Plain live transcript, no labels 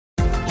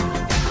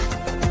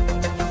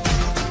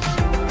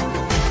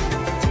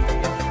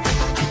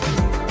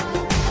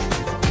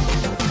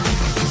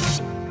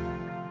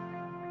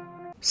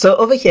So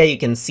over here, you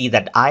can see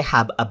that I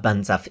have a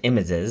bunch of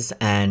images,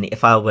 and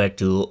if I were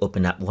to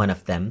open up one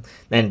of them,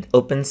 then it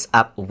opens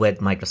up with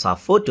Microsoft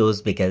Photos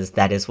because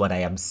that is what I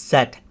am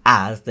set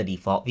as the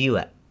default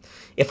viewer.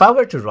 If I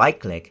were to right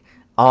click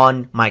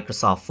on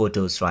Microsoft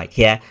Photos right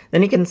here,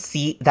 then you can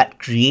see that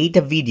create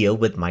a video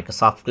with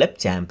Microsoft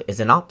Clipchamp is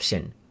an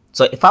option.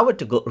 So if I were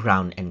to go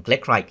around and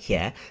click right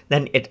here,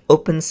 then it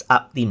opens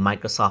up the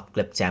Microsoft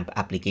Clipchamp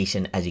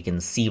application, as you can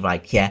see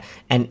right here,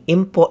 and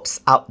imports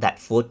out that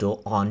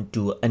photo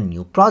onto a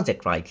new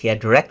project right here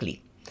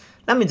directly.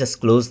 Let me just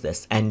close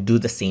this and do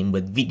the same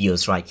with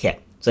videos right here.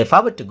 So if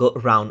I were to go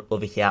around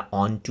over here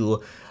onto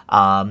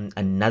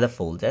another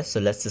folder, so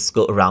let's just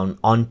go around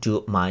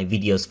onto my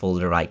videos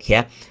folder right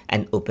here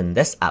and open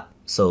this up.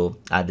 So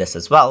this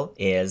as well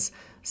is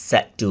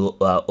set to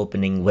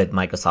opening with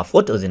Microsoft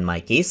Photos in my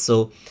case.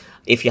 So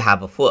if you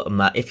have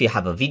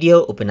a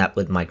video open up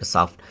with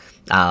Microsoft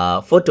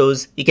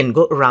Photos, you can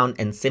go around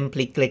and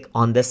simply click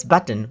on this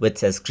button which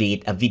says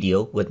create a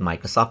video with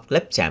Microsoft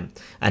Clipchamp.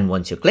 And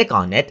once you click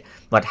on it,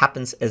 what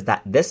happens is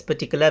that this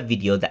particular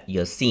video that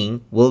you're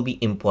seeing will be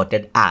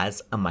imported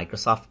as a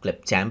Microsoft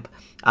Clipchamp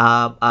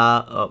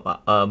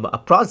a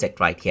project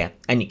right here,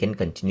 and you can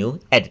continue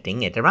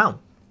editing it around.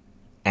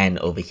 And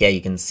over here,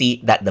 you can see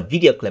that the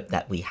video clip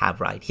that we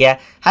have right here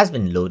has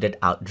been loaded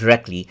out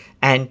directly,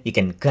 and you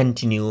can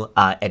continue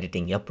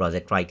editing your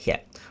project right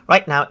here.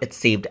 Right now, it's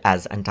saved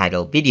as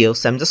untitled video.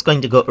 So I'm just going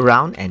to go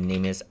around and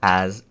name it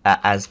as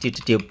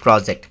TutorTube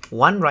Project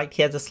 1 right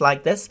here, just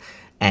like this.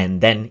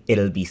 And then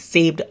it'll be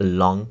saved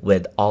along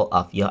with all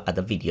of your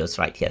other videos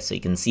right here. So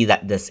you can see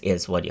that this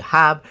is what you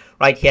have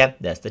right here.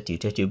 There's the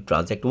TutorTube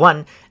Project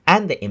 1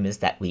 and the image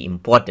that we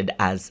imported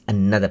as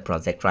another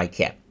project right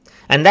here.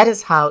 And that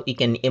is how you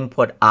can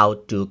import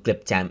out to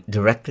Clipchamp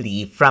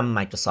directly from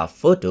Microsoft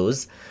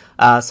Photos.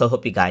 So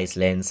hope you guys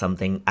learned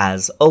something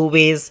as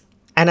always.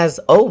 And as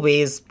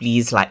always,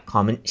 please like,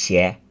 comment,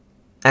 share,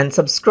 and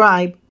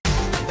subscribe.